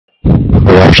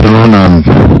afternoon. I'm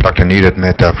Dr. Nirad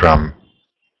Mehta from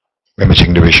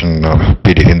Imaging Division of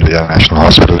PD Hinduja National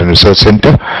Hospital and Research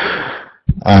Center,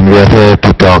 and we are here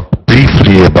to talk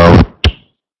briefly about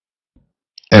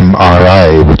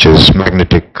MRI, which is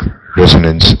magnetic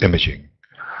resonance imaging.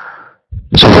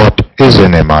 So what is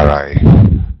an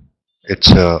MRI?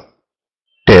 It's a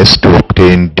test to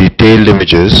obtain detailed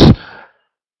images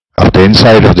of the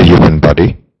inside of the human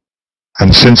body,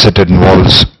 and since it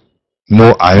involves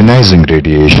no ionizing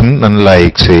radiation,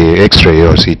 unlike say X-ray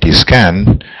or CT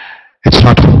scan, it's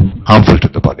not harmful to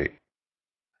the body.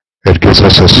 It gives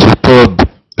us a superb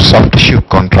soft tissue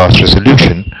contrast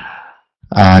resolution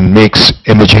and makes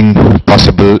imaging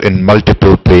possible in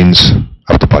multiple planes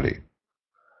of the body.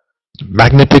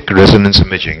 Magnetic resonance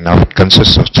imaging now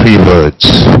consists of three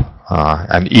words,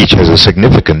 and each has a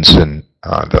significance in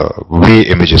the way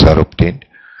images are obtained.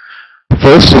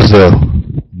 First is the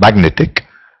magnetic,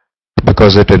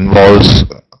 because it involves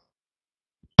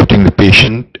putting the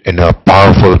patient in a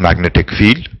powerful magnetic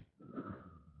field.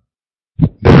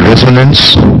 The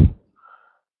resonance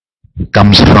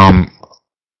comes from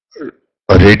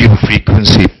a radio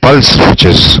frequency pulse which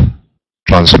is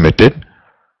transmitted,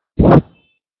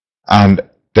 and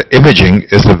the imaging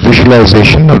is the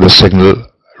visualization of the signal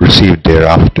received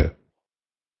thereafter.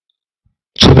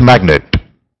 So the magnets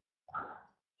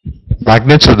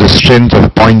of the strength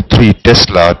of 0.3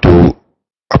 Tesla to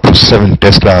up to 7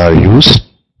 Tesla are used.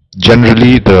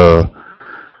 Generally, for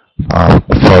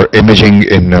imaging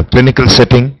in a clinical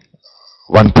setting,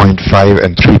 1.5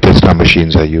 and 3 Tesla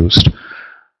machines are used.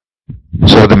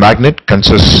 So the magnet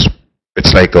consists,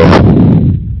 it's like a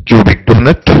cubic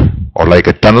donut or like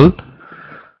a tunnel.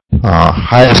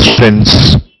 Higher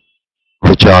strengths,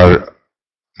 which are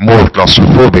more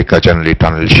claustrophobic, are generally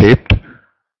tunnel shaped.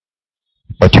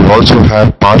 But you also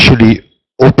have partially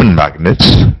open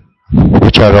magnets,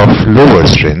 which are of lower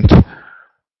strength,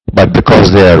 but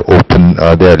because they are open,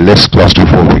 they are less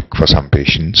claustrophobic for some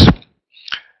patients.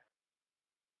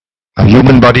 A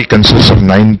human body consists of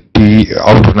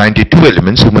out of 92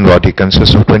 elements, human body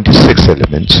consists of 26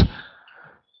 elements.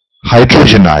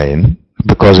 Hydrogen ion,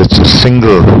 because it's a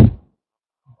single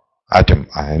atom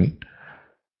ion,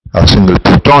 a single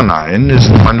proton ion, is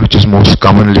the one which is most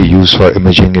commonly used for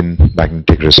imaging in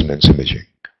magnetic resonance imaging.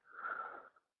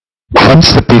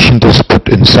 Once the patient is put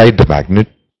inside the magnet,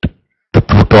 the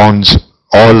protons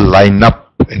all line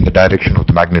up in the direction of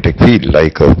the magnetic field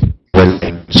like a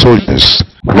well-trained soldiers.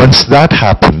 Once that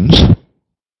happens,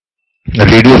 a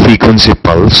radio frequency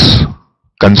pulse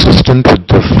consistent with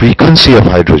the frequency of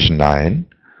hydrogen ion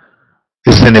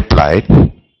is then applied,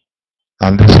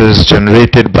 and this is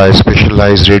generated by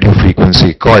specialized radio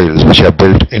frequency coils which are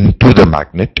built into the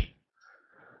magnet,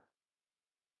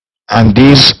 and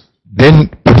these then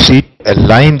proceed to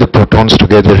align the protons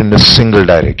together in a single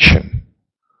direction.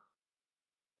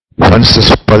 Once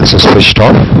this pulse is switched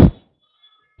off,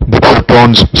 the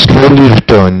protons slowly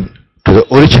return to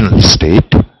the original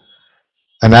state,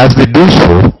 and as they do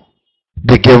so,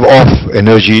 they give off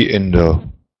energy in the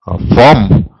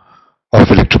form of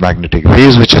electromagnetic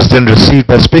waves, which is then received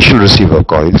by special receiver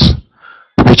coils,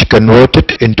 which convert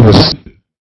it into a signal.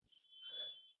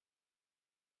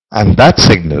 And that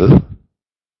signal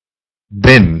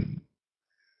then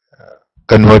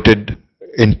converted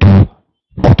into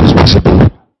what is visible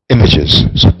images.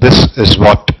 So this is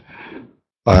what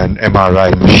an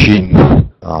MRI machine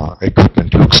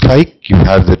equipment looks like. You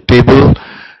have the table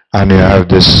and you have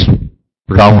this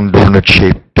round donut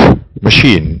shaped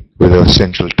machine with a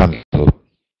central tunnel.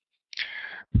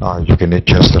 You can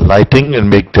adjust the lighting and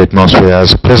make the atmosphere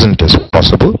as pleasant as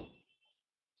possible.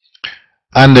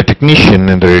 And the technician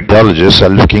and the radiologist are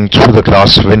looking through the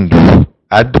glass window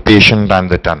at the patient and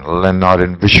the tunnel and are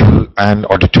in visual and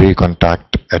auditory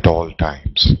contact at all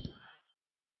times.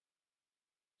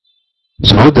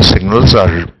 So the signals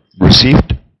are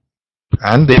received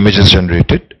and the images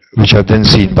generated, which are then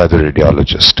seen by the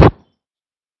radiologist.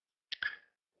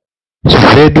 So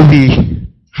where do we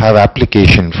have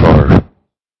application for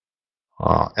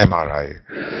MRI?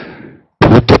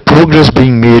 With the progress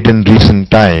being made in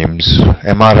recent times,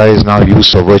 MRI is now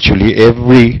used for virtually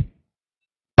every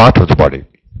part of the body,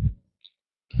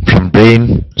 from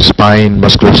brain, spine,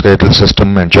 musculoskeletal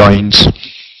system and joints,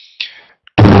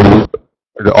 to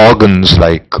the organs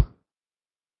like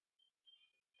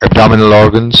abdominal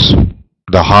organs,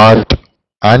 the heart,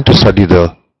 and to study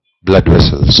the blood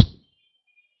vessels.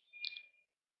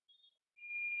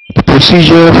 The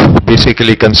procedure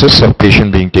basically consists of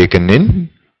patient being taken in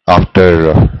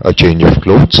after a change of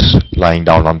clothes, lying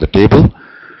down on the table,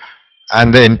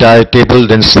 and the entire table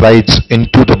then slides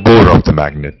into the bore of the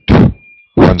magnet.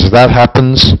 Once that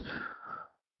happens,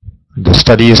 The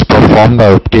study is performed by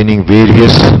obtaining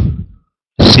various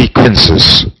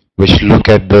sequences which look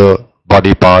at the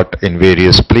body part in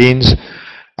various planes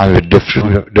and with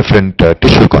different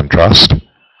tissue contrast.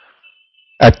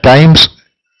 At times,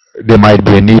 there might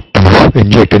be a need to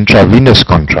inject intravenous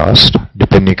contrast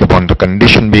depending upon the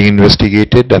condition being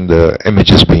investigated and the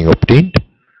images being obtained.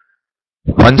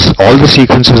 Once all the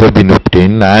sequences have been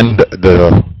obtained and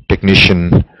the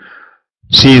technician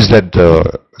sees that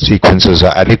the sequences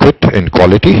are adequate in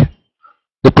quality,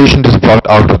 the patient is brought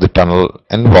out of the tunnel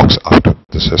and walks out of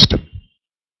the system.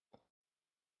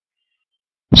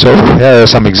 So here are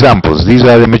some examples. These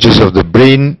are images of the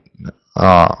brain,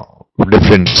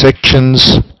 different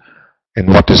sections in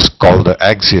what is called the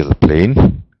axial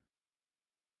plane.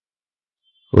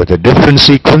 With a different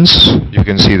sequence, you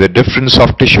can see the difference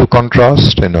of tissue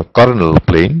contrast in a coronal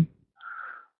plane.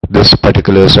 This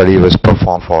particular study was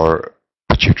performed for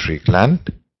pituitary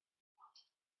gland.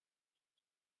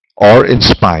 Or in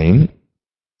spine,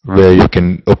 where you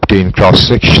can obtain cross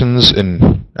sections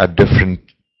at different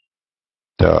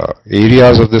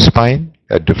areas of the spine,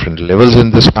 at different levels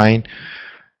in the spine,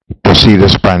 to see the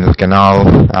spinal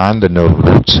canal and the nerve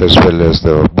roots as well as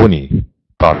the bony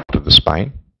part of the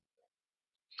spine.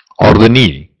 Or the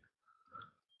knee.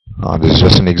 This is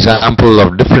just an example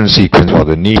of different sequence for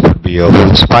the knee. Would be a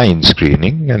whole spine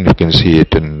screening, and you can see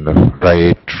it in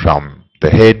right from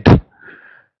the head to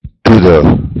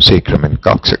the sacrum and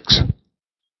coccyx.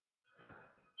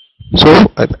 So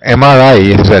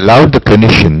MRI has allowed the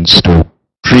clinicians to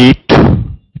treat,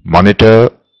 monitor,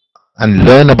 and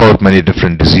learn about many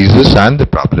different diseases and the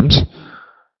problems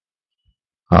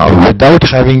without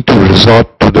having to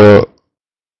resort to the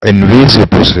invasive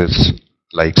process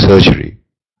like surgery.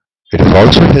 It has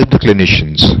also helped the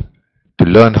clinicians to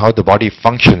learn how the body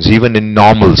functions even in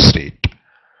normal state.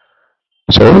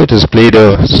 So it has played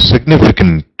a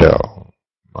significant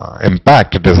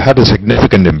impact. It has had a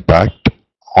significant impact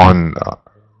on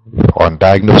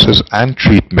diagnosis and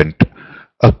treatment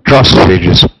across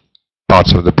various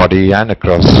parts of the body and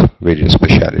across various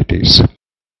specialties.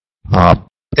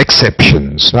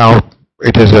 Exceptions. Now,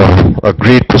 it is a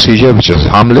great procedure which is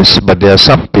harmless, but there are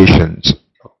some patients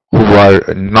who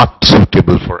are not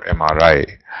suitable for MRI.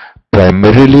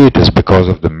 Primarily, it is because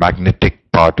of the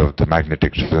magnetic part of the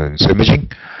magnetic resonance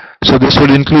imaging. So this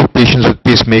would include patients with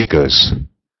pacemakers,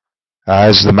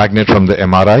 as the magnet from the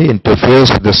MRI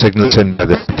interferes with the signal sent by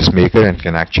the pacemaker and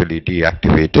can actually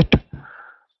deactivate it.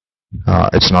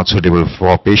 It's not suitable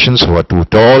for patients who are too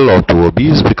tall or too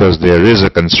obese because there is a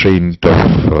constraint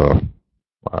of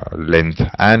length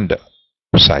and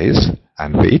size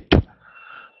and weight.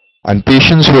 And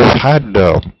patients who have had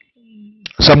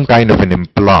some kind of an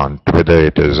implant, whether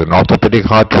it is an orthopedic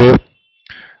hardware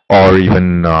or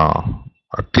even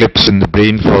clips in the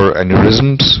brain for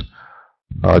aneurysms,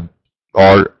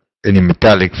 or any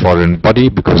metallic foreign body,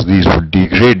 because these would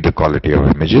degrade the quality of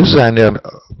images, and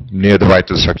near the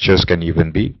vital structures can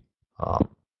even be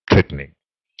threatening.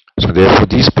 So therefore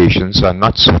these patients are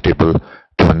not suitable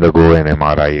to undergo an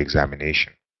MRI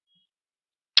examination.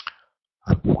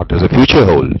 And what does the future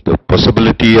hold? The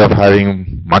possibility of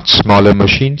having much smaller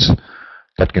machines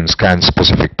that can scan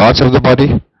specific parts of the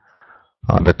body,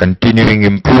 the continuing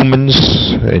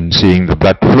improvements in seeing the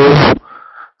blood flow,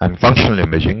 and functional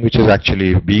imaging, which is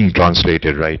actually being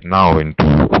translated right now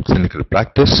into clinical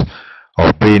practice,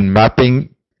 of brain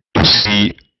mapping to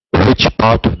see which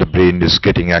part of the brain is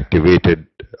getting activated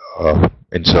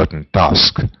in certain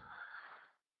tasks.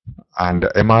 And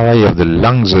MRI of the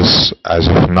lungs is, as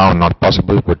of now, not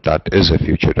possible, but that is a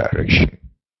future direction.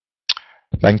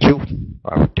 Thank you.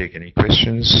 I would take any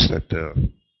questions that the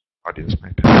audience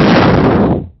might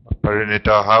have.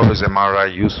 Parinita, how is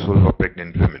MRI useful for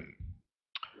pregnant women?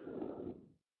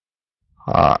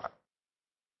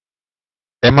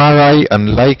 MRI,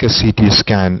 unlike a CT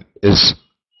scan, is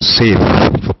safe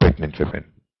for pregnant women.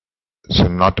 So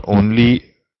not only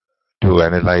to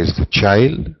analyze the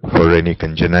child for any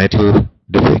congenital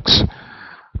defects,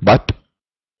 but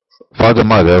for the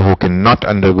mother who cannot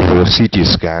undergo a CT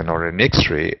scan or an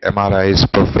X-ray, MRI is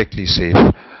perfectly safe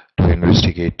to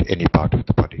investigate any part of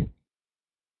the body.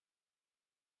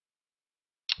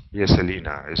 Yes,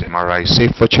 Alina, is MRI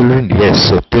safe for children? Yes,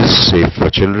 it is safe for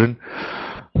children.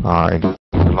 A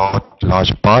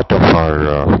large part of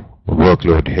our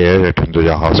workload here at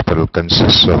Hinduja Hospital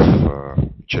consists of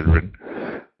children,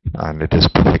 and it is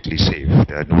perfectly safe.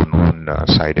 There are no known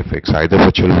side effects either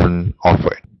for children or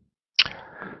for it.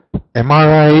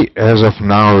 MRI, as of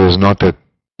now, is not a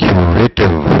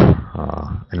curative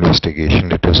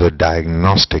investigation. It is a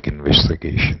diagnostic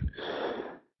investigation.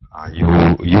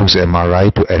 You use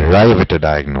MRI to arrive at a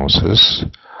diagnosis,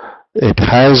 It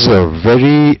has a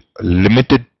very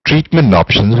limited treatment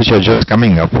options which are just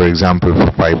coming up. For example,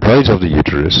 for fibroids of the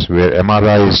uterus, where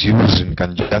MRI is used in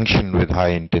conjunction with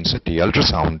high intensity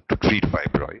ultrasound to treat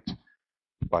fibroids.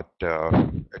 But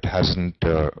it hasn't,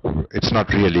 it's not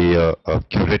really a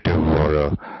curative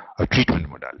or a treatment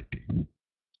modality.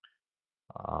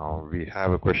 We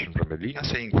have a question from Elena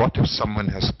saying, what if someone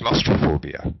has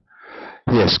claustrophobia?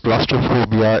 Yes,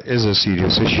 claustrophobia is a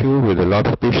serious issue with a lot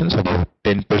of patients. About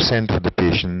 10% of the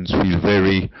patients feel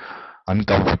very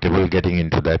uncomfortable getting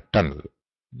into that tunnel.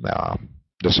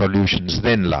 The solutions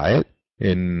then lie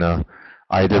in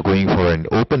either going for an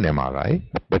open MRI,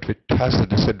 but it has the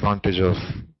disadvantage of,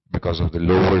 because of the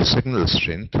lower signal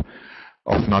strength,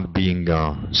 of not being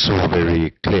so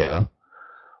very clear,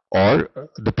 or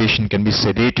the patient can be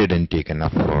sedated and taken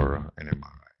up for an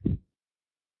MRI.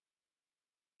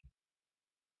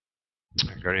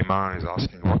 Garima is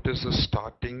asking, what is the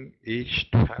starting age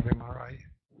to have MRI?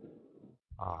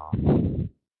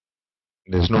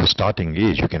 There's no starting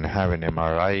age. You can have an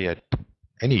MRI at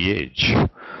any age,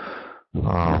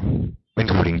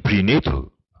 including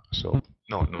prenatal. So,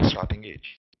 no starting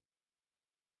age.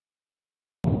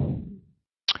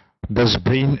 Does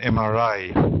brain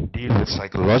MRI deal with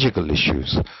psychological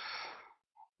issues?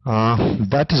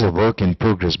 That is a work in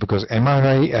progress, because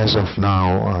MRI as of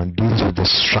now deals with the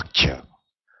structure.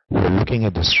 You're looking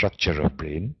at the structure of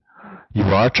brain. You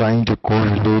are trying to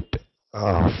correlate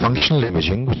functional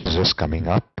imaging, which is just coming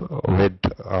up, with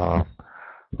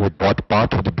what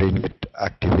part of the brain get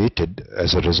activated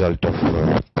as a result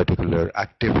of particular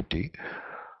activity.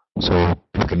 So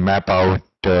you can map out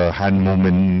hand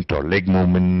movement or leg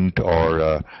movement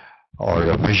or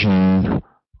vision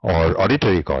or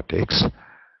auditory cortex,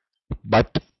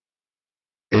 but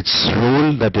its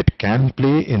role that it can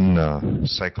play in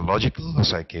psychological or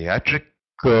psychiatric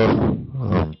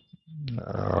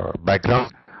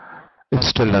background is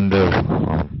still under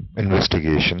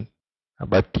investigation.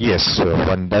 But yes,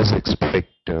 one does expect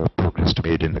progress to be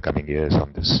made in the coming years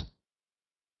on this.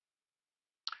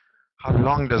 How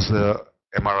long does the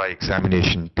MRI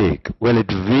examination take? Well, it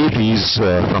varies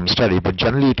from study, but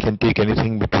generally it can take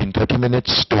anything between 30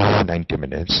 minutes to 90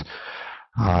 minutes,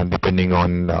 depending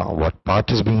on what part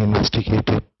is being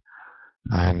investigated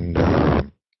and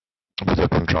whether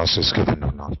contrast is given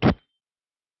or not.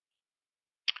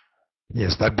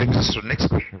 Yes, that brings us to the next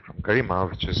question from Karima,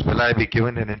 which is, will I be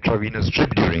given an intravenous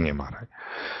drip during MRI?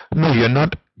 No, you're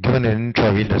not given an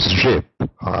intravenous drip,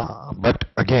 but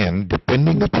again,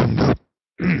 depending upon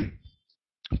the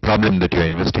problem that you're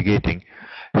investigating,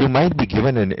 you might be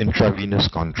given an intravenous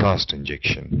contrast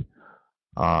injection,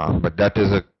 but that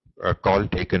is a call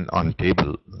taken on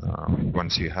table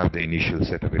once you have the initial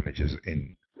set of images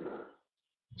in.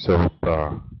 So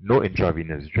no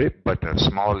intravenous drip, but a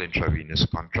small intravenous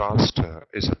contrast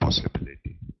is a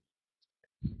possibility.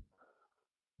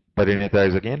 Parinita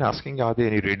is again asking, are there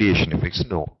any radiation effects?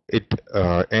 No.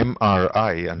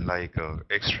 MRI, unlike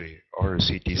X-ray or a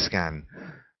CT scan,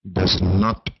 does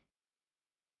not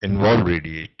involve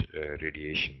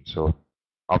radiation. So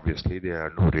obviously there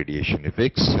are no radiation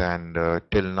effects, and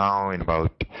till now, in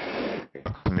about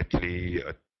approximately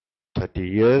 30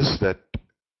 years that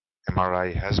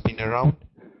MRI has been around,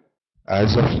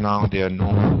 as of now there are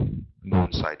no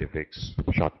known side effects,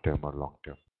 short-term or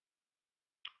long-term.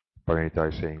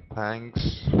 Parinita is saying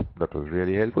thanks, that was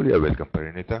really helpful. You're welcome,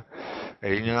 Parinita.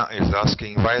 Irina is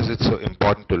asking, why is it so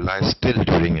important to lie still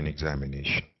during an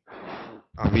examination?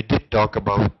 We did talk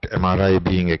about MRI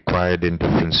being acquired in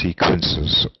different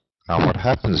sequences. Now what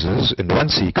happens is, in one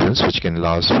sequence, which can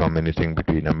last from anything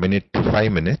between a minute to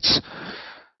 5 minutes,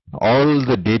 all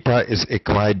the data is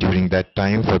acquired during that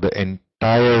time for the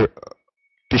entire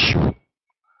tissue.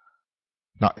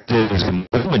 Now, if there is a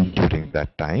movement during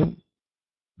that time,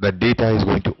 the data is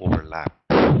going to overlap,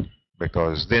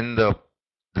 because then the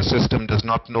system does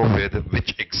not know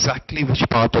exactly which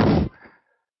part of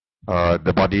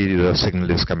the body the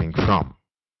signal is coming from.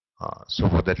 So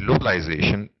for that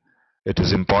localization, it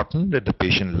is important that the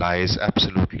patient lies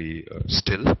absolutely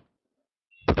still,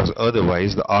 because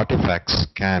otherwise the artifacts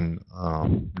can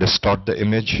distort the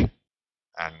image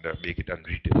and make it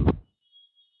unreadable.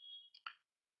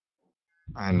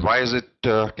 And why is it,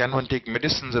 can one take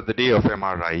medicines at the day of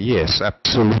MRI? Yes,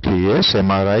 absolutely yes.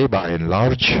 MRI by and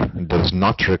large does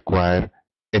not require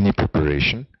any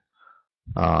preparation.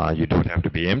 You don't have to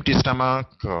be empty stomach.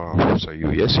 So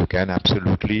yes, you can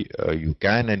absolutely, you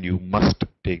can and you must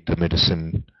take the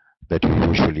medicine that you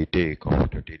usually take, or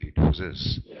what your daily dose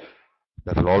is.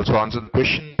 That will also answer the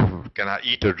question, can I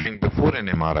eat or drink before an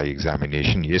MRI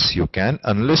examination? Yes, you can,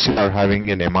 unless you are having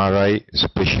an MRI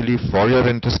especially for your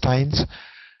intestines,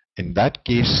 In that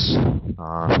case,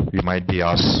 you might be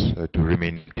asked to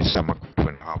remain empty stomach for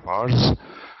 2.5 hours,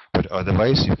 but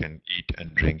otherwise you can eat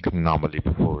and drink normally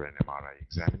before an MRI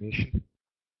examination.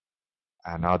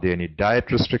 And are there any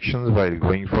diet restrictions while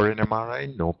going for an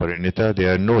MRI? No, Parinita,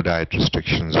 there are no diet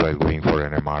restrictions while going for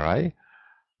an MRI.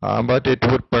 But it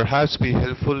would perhaps be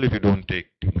helpful if you don't take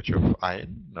too much of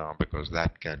iron, because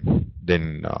that can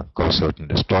then cause certain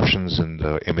distortions in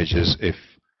the images if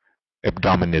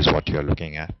abdomen is what you're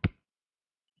looking at.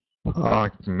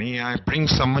 May I bring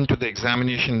someone to the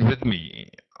examination with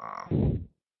me?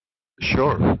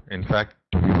 Sure. In fact,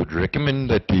 we would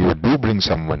recommend that you do bring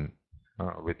someone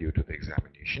with you to the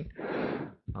examination.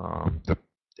 The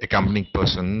accompanying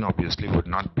person obviously would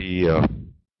not be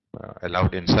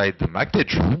allowed inside the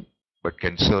magnet room, but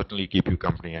can certainly keep you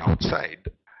company outside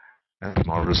and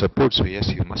moral support. So yes,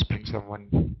 you must bring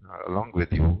someone along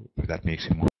with you if that makes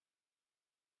you more.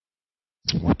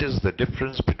 What is the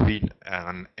difference between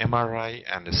an MRI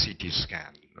and a CT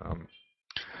scan?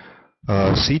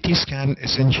 CT scan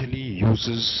essentially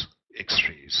uses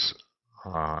X-rays.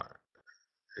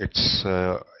 It's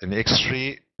an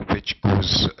X-ray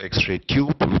X-ray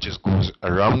tube which goes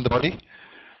around the body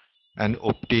and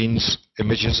obtains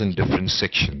images in different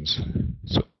sections.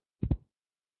 So,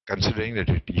 considering that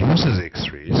it uses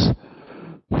X-rays,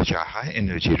 which are high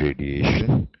energy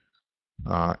radiation,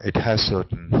 it has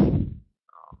certain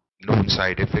known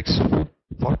side effects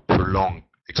for prolonged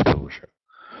exposure.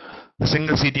 A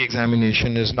single CT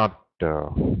examination is not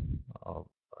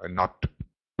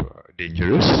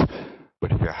dangerous,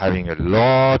 but if you're having a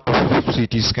lot of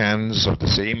CT scans of the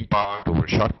same part over a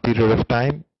short period of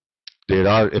time, there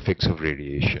are effects of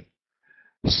radiation.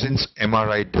 Since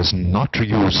MRI does not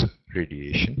use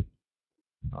radiation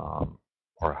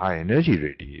or high energy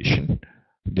radiation,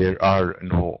 there are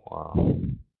no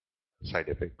side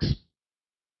effects.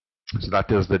 So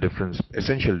that is the difference,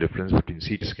 essential difference between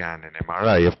CT scan and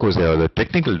MRI. Of course, there are the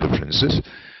technical differences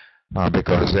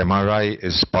because MRI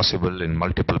is possible in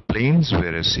multiple planes,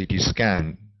 whereas CT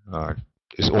scan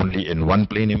is only in one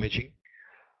plane imaging.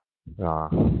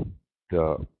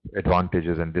 The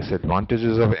advantages and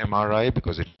disadvantages of MRI,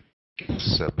 because it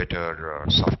gives a better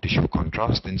soft tissue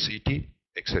contrast in CT,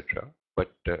 etc.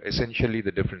 But essentially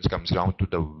the difference comes down to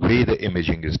the way the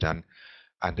imaging is done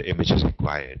and the image is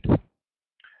required.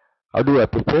 How do I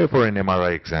prepare for an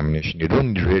MRI examination? You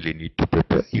don't really need to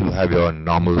prepare. You have your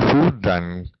normal food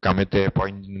and come at the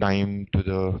appointed time to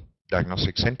the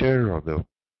diagnostic center or the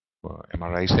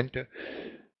MRI center,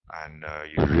 and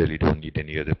you really don't need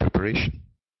any other preparation.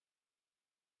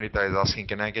 Rita is asking,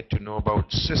 can I get to know about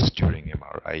cysts during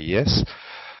MRI? Yes.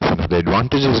 One of the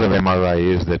advantages of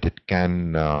MRI is that it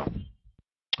can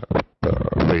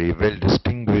very well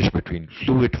distinguish between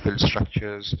fluid-filled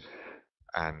structures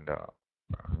and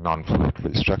non-fluid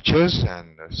filled structures,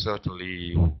 and certainly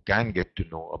you can get to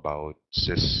know about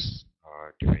cysts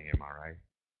during MRI.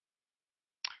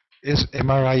 Is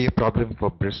MRI a problem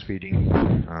for breastfeeding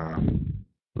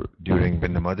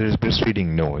when the mother is breastfeeding?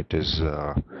 No, it is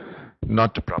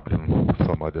not a problem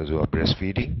for mothers who are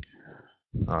breastfeeding,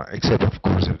 except of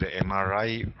course if the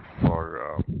MRI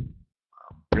for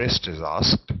breast is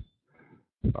asked,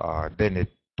 then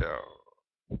it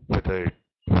whether it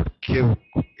would give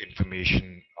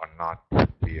information or not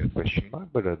would be a question mark,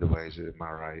 but otherwise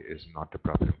MRI is not a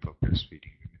problem for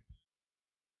breastfeeding women.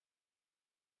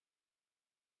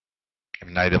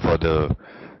 And neither for the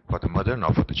mother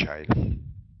nor for the child.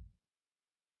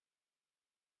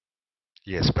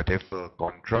 Yes, but if a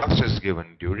contrast is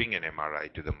given during an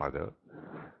MRI to the mother,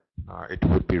 it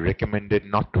would be recommended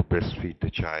not to breastfeed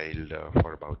the child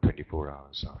for about 24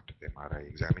 hours after the MRI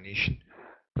examination.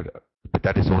 But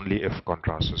that is only if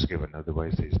contrast is given,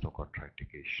 otherwise there is no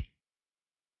contraindication.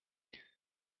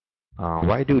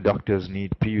 Why do doctors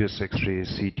need previous X-rays,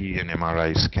 CT and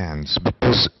MRI scans?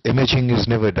 Because imaging is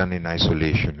never done in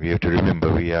isolation. We have to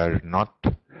remember,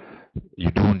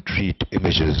 you don't treat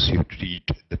images, you treat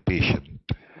the patient.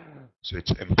 So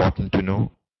it's important to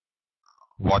know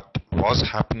what was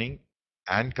happening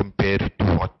and compare it to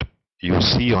what you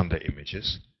see on the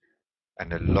images.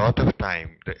 And a lot of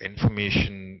time, the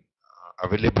information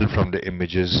available from the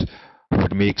images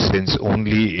would make sense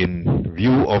only in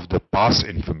view of the past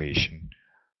information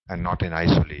and not in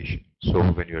isolation. So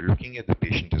when you're looking at the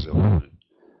patient as a whole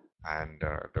and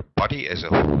the body as a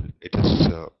whole, it is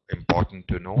important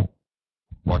to know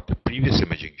what the previous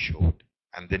imaging showed,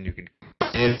 and then you can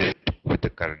compare it with the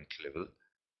current level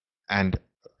and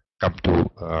come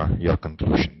to your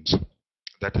conclusions.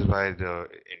 That is why they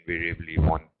invariably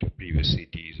want previous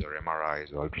CTs or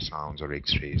MRIs or ultrasounds or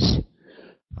X-rays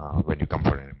when you come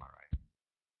for an MRI.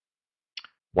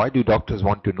 Why do doctors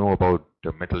want to know about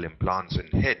metal implants in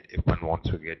head if one wants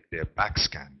to get their back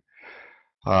scanned?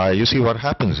 You see, what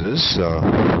happens is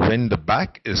when the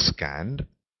back is scanned,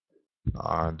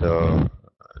 the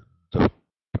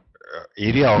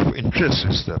area of interest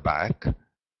is the back.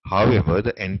 However,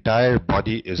 the entire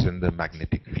body is in the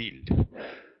magnetic field.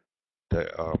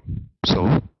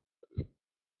 So,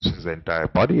 since the entire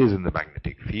body is in the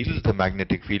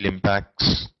magnetic field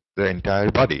impacts the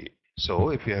entire body. So,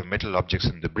 if you have metal objects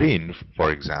in the brain,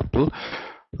 for example,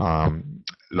 a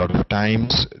lot of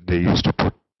times they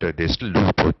still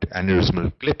do put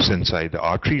aneurysmal clips inside the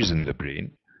arteries in the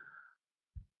brain,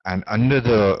 and under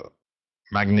the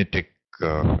magnetic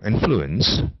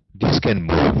influence, these can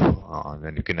move.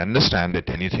 And you can understand that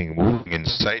anything moving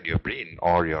inside your brain,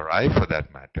 or your eye for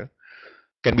that matter,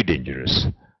 can be dangerous.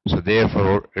 So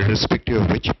therefore, irrespective of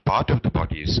which part of the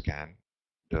body is scanned,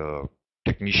 the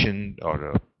technician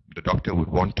or the doctor would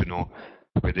want to know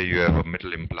whether you have a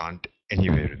metal implant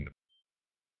anywhere in the body.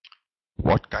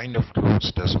 What kind of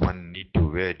clothes does one need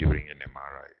to wear during an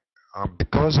MRI?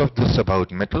 Because of this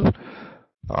about metal,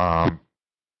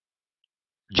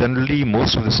 generally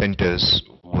most of the centers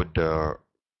would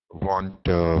want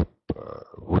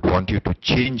you to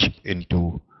change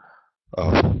into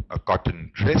a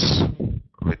cotton dress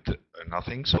with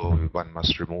nothing, so one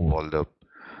must remove all the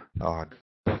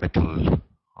metal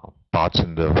parts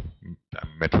and the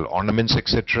metal ornaments,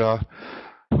 etc.,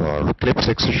 clips,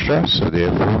 etc. So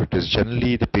therefore, it is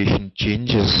generally the patient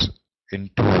changes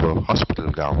into a hospital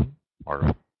gown or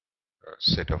a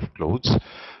set of clothes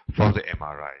for the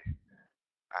MRI.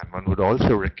 And one would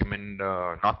also recommend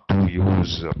not to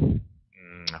use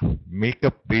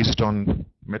makeup based on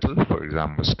metal, for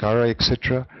example, mascara,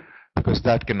 etc., because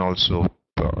that can also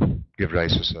give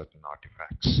rise to certain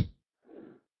artifacts.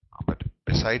 But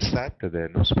besides that, there are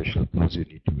no special clothes you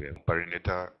need to wear.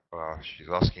 Parinita, she's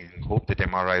asking, hope that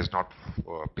MRI is not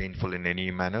painful in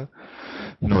any manner.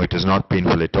 No, it is not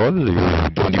painful at all. You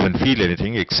don't even feel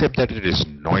anything except that it is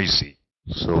noisy.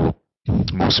 So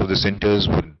most of the centers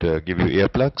would give you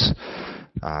earplugs,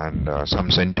 and some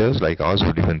centers like ours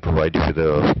would even provide you with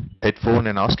a headphone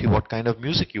and ask you what kind of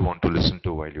music you want to listen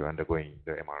to while you're undergoing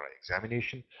the MRI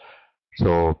examination.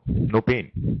 So no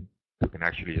pain. You can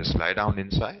actually just lie down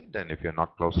inside, and if you're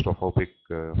not claustrophobic,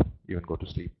 even go to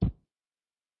sleep.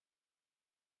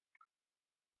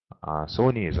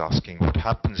 Sony is asking what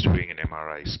happens during an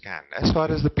MRI scan. As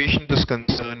far as the patient is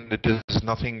concerned, it is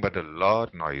nothing but a lot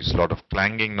of noise, a lot of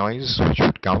clanging noise which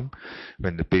would come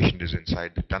when the patient is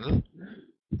inside the tunnel.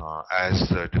 As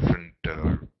the different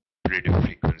radio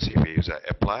frequency waves are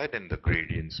applied and the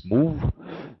gradients move,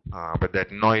 but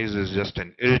that noise is just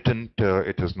an irritant.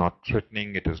 It is not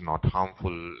threatening, it is not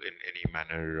harmful in any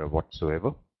manner whatsoever.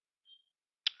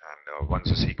 And once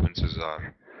the sequences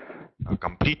are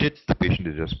completed, the patient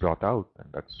is just brought out, and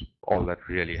that's all that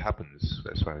really happens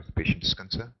as far as the patient is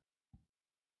concerned.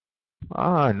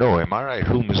 No, MRI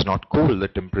room is not cold. The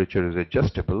temperature is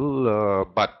adjustable,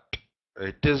 but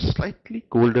it is slightly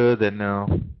colder than a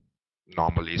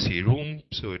normal AC room,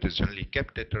 so it is generally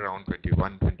kept at around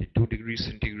 21-22 degrees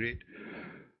centigrade.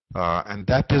 And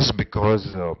that is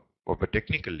because of a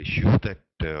technical issue that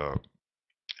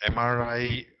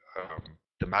MRI,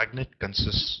 the magnet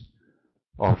consists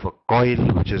of a coil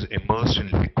which is immersed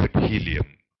in liquid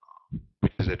helium,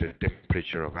 which is at a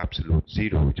temperature of absolute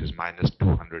zero, which is minus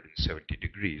 270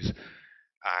 degrees,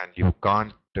 and you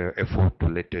can't afford to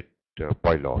let it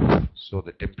boil off. So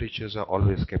the temperatures are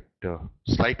always kept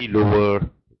slightly lower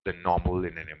than normal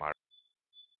in an MRI.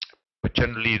 But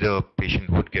generally the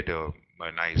patient would get a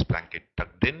nice blanket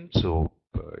tucked in, so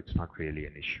it's not really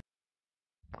an issue.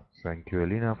 Thank you,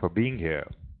 Alina, for being here.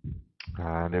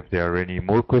 And if there are any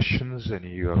more questions, then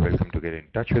you are welcome to get in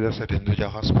touch with us at Hinduja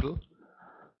Hospital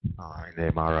in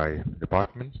the MRI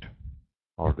department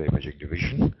or the imaging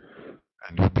division,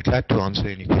 and we'll be glad to answer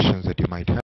any questions that you might have.